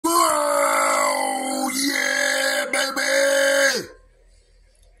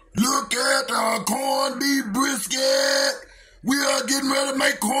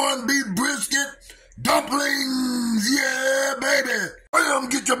make corned beef brisket, dumplings, yeah, baby.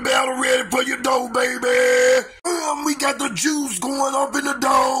 Get your batter ready for your dough, baby. We got the juice going up in the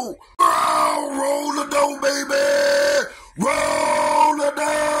dough. Roll the dough, baby. Roll the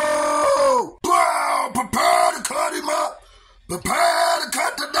dough. Prepare to cut him up. Prepare to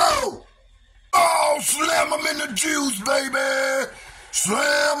cut the dough. Slam them in the juice, baby.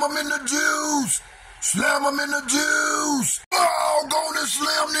 Slam them in the juice. Slam them in the juice. Go on and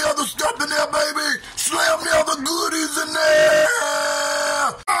slam the other stuff in there, baby. Slam the other goodies in there.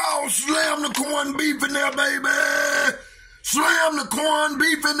 Slam the corned beef in there, baby. Slam the corned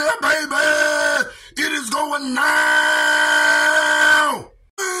beef in there, baby. It is going now.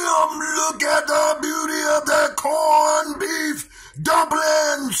 Look at the beauty of that corned beef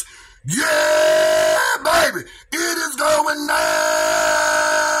dumplings. Yeah, baby. It is going now.